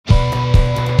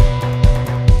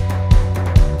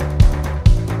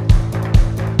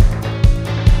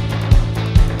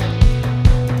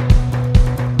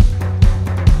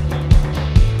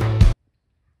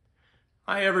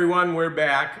Hi everyone, we're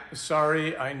back.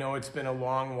 Sorry, I know it's been a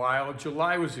long while.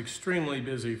 July was extremely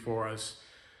busy for us.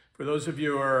 For those of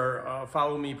you who are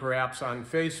follow me perhaps on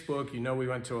Facebook, you know we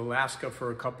went to Alaska for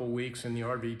a couple weeks in the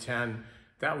RV-10.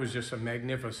 That was just a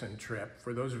magnificent trip.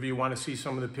 For those of you who want to see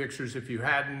some of the pictures, if you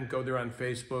hadn't, go there on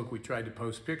Facebook. We tried to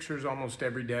post pictures almost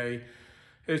every day.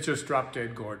 It's just drop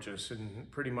dead gorgeous and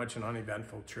pretty much an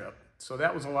uneventful trip. So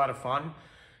that was a lot of fun.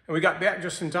 And we got back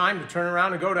just in time to turn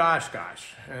around and go to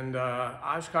Oshkosh. And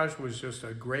Oshkosh was just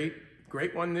a great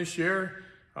one this year.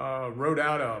 Rode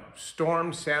out a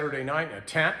storm Saturday night in a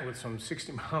tent with some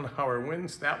 60-mile-an-hour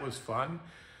winds. That was fun.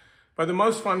 But the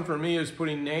most fun for me is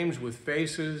putting names with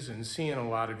faces and seeing a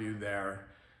lot of you there.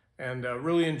 And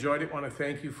really enjoyed it. Want to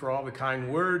thank you for all the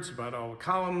kind words about all the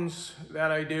columns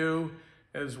that I do,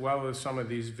 as well as some of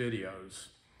these videos.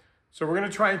 So we're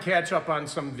going to try and catch up on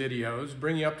some videos,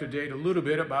 bring you up to date a little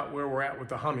bit about where we're at with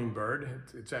the Hummingbird.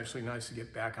 It's actually nice to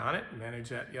get back on it.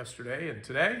 Managed that yesterday and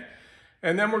today.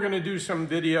 And then we're going to do some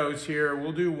videos here.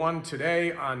 We'll do one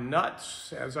today on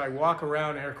nuts. As I walk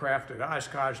around aircraft at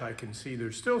Oshkosh, I can see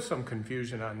there's still some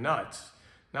confusion on nuts.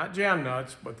 Not jam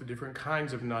nuts, but the different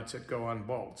kinds of nuts that go on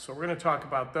bolts. So we're going to talk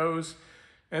about those.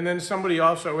 And then somebody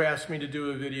also asked me to do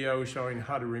a video showing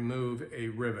how to remove a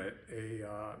rivet, a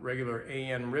regular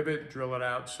AN rivet, drill it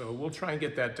out. So we'll try and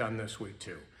get that done this week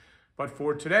too. But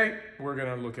for today, we're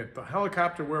going to look at the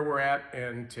helicopter where we're at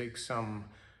and take some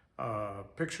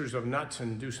pictures of nuts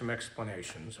and do some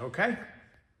explanations, okay?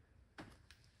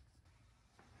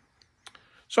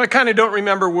 So I kind of don't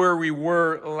remember where we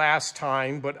were last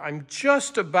time, but I'm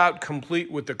just about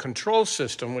complete with the control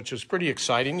system, which is pretty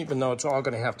exciting, even though it's all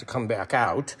going to have to come back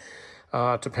out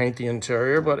to paint the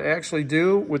interior. But I actually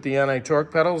do, with the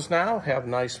anti-torque pedals now, have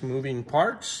nice moving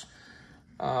parts.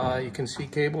 You can see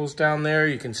cables down there.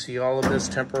 You can see all of this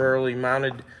temporarily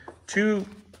mounted to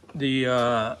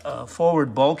the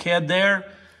forward bulkhead there.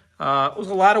 It was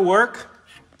a lot of work.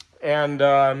 And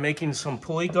making some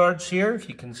pulley guards here, if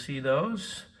you can see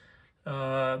those.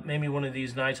 Maybe one of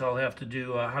these nights I'll have to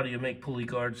do how do you make pulley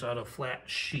guards out of flat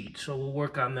sheet. So we'll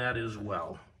work on that as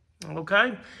well.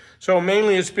 Okay? So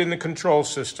mainly it's been the control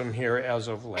system here as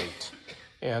of late.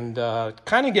 And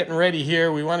kind of getting ready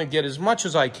here. We want to get as much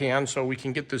as I can so we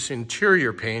can get this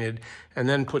interior painted and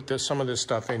then put some of this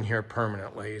stuff in here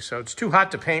permanently. So it's too hot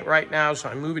to paint right now, so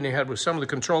I'm moving ahead with some of the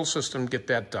control system to get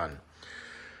that done.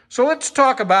 So let's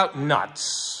talk about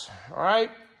nuts, all right?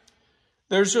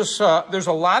 There's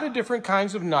a lot of different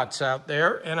kinds of nuts out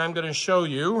there, and I'm going to show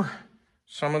you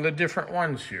some of the different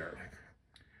ones here.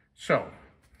 So,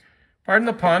 pardon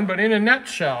the pun, but in a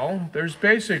nutshell, there's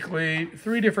basically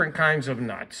 3 different kinds of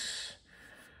nuts.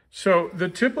 So the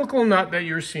typical nut that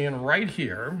you're seeing right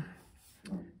here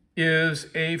is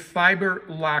a fiber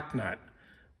lock nut.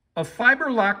 A fiber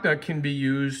lock nut can be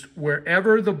used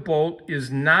wherever the bolt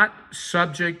is not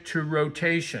subject to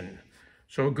rotation.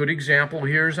 So a good example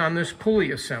here is on this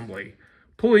pulley assembly.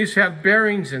 Pulleys have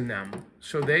bearings in them,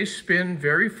 so they spin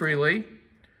very freely.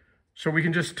 So we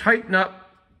can just tighten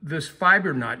up this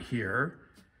fiber nut here,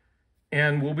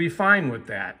 and we'll be fine with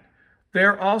that.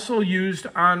 They're also used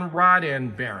on rod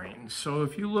end bearings. So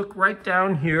if you look right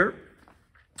down here,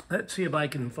 let's see if I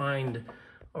can find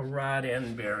a rod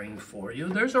end bearing for you.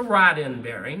 There's a rod end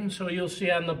bearing, so you'll see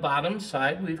on the bottom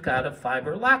side we've got a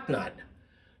fiber lock nut.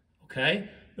 Okay,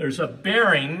 there's a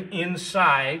bearing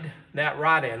inside that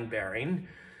rod end bearing,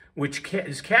 which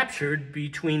is captured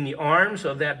between the arms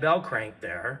of that bell crank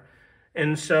there.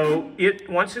 And so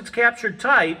once it's captured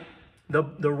tight,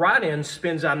 the rod end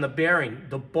spins on the bearing.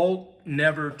 The bolt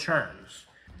never turns.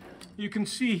 You can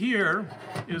see here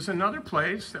is another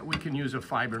place that we can use a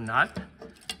fiber nut.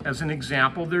 As an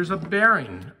example, there's a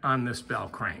bearing on this bell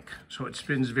crank. So it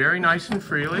spins very nice and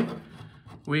freely.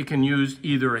 We can use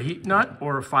either a heat nut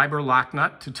or a fiber lock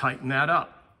nut to tighten that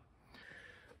up.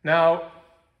 Now,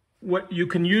 what you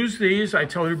can use these, I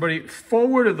tell everybody,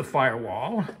 forward of the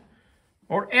firewall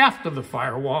or aft of the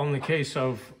firewall in the case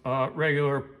of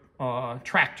regular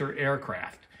tractor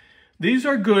aircraft. These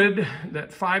are good,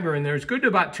 that fiber in there is good to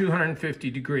about 250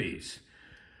 degrees.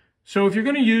 So if you're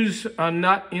going to use a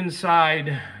nut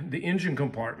inside the engine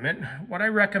compartment, what I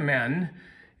recommend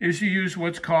is you use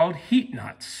what's called heat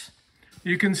nuts.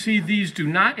 You can see these do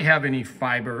not have any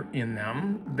fiber in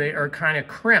them. They are kind of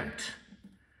crimped.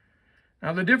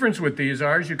 Now the difference with these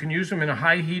is you can use them in a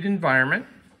high heat environment.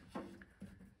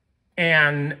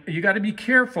 And you got to be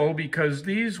careful because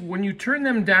these, when you turn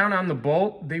them down on the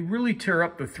bolt, they really tear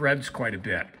up the threads quite a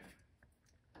bit.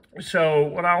 So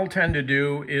what I'll tend to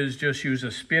do is just use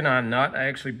a spin-on nut. I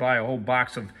actually buy a whole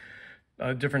box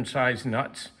of different size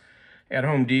nuts at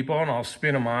Home Depot, and I'll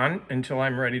spin them on until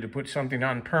I'm ready to put something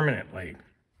on permanently.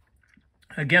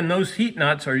 Again, those heat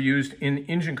nuts are used in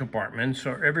engine compartments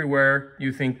or everywhere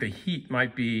you think the heat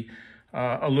might be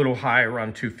a little high,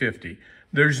 around 250.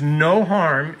 There's no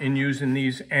harm in using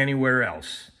these anywhere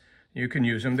else. You can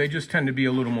use them. They just tend to be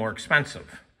a little more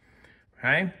expensive.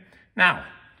 Okay? Now,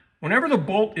 whenever the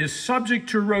bolt is subject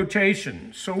to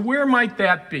rotation, so where might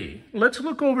that be? Let's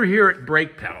look over here at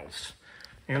brake pedals,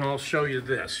 and I'll show you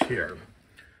this here.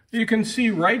 You can see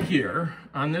right here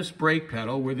on this brake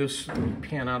pedal, where this, let me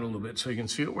pan out a little bit so you can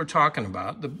see what we're talking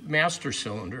about, the master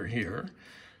cylinder here,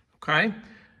 okay?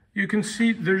 You can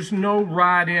see there's no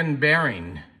rod end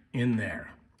bearing in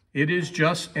there. It is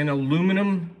just an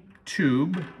aluminum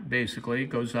tube, basically, it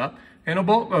goes up, and a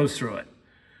bolt goes through it.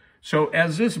 So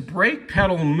as this brake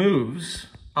pedal moves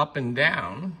up and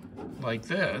down like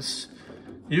this,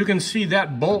 you can see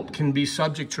that bolt can be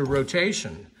subject to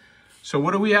rotation. So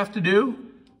what do we have to do?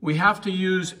 We have to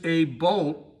use a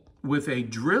bolt with a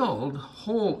drilled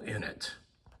hole in it.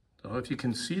 So if you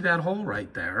can see that hole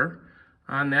right there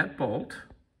on that bolt.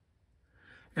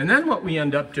 And then what we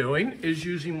end up doing is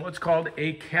using what's called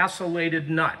a castellated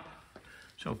nut.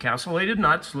 So castellated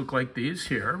nuts look like these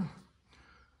here.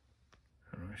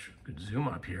 I should zoom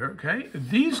up here, okay?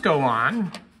 These go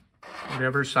on,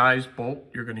 whatever size bolt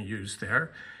you're going to use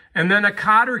there. And then a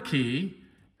cotter key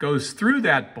goes through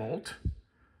that bolt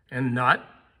and nut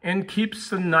and keeps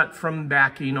the nut from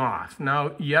backing off.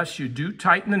 Now, yes, you do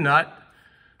tighten the nut.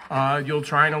 You'll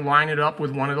try and line it up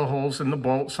with one of the holes in the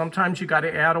bolt. Sometimes you got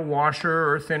to add a washer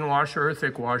or a thin washer or a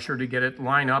thick washer to get it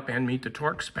line up and meet the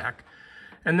torque spec.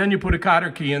 And then you put a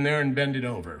cotter key in there and bend it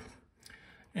over.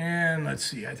 And let's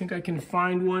see, I think I can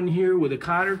find one here with a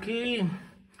cotter key.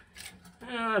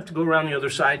 I have to go around the other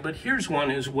side, but here's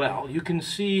one as well. You can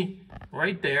see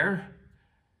right there.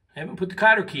 I haven't put the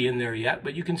cotter key in there yet,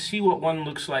 but you can see what one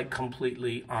looks like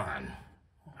completely on.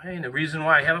 Okay, and the reason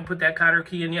why I haven't put that cotter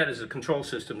key in yet is the control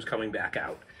system's coming back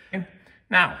out. Okay.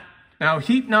 Now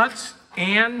heat nuts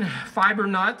and fiber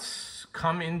nuts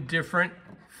come in different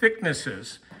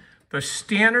thicknesses. The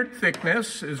standard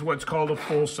thickness is what's called a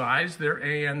full size. They're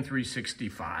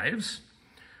AN365s.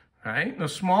 Right? The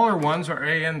smaller ones are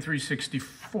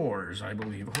AN364s, I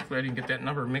believe. Hopefully I didn't get that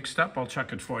number mixed up. I'll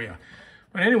check it for you.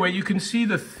 But anyway, you can see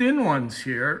the thin ones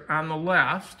here on the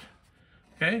left.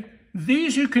 Okay?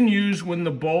 These you can use when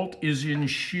the bolt is in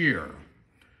shear.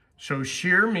 So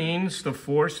shear means the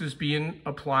force is being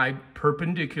applied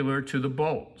perpendicular to the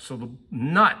bolt. So the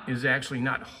nut is actually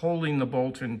not holding the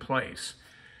bolt in place.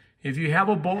 If you have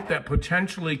a bolt that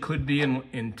potentially could be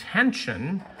in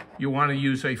tension, you want to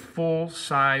use a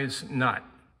full-size nut,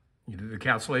 either the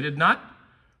castellated nut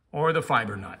or the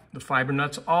fiber nut. The fiber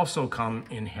nuts also come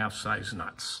in half-size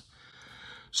nuts.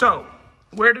 So,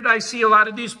 where did I see a lot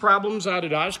of these problems out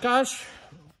at Oshkosh?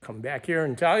 Come back here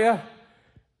and tell you,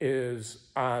 is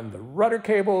on the rudder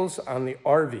cables on the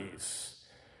RVs.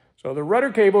 So the rudder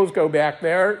cables go back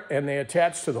there and they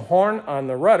attach to the horn on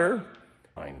the rudder.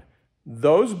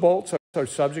 Those bolts are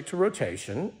subject to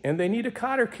rotation and they need a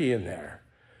cotter key in there.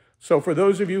 So for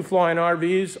those of you flying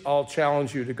RVs, I'll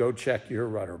challenge you to go check your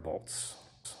rudder bolts.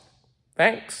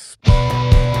 Thanks.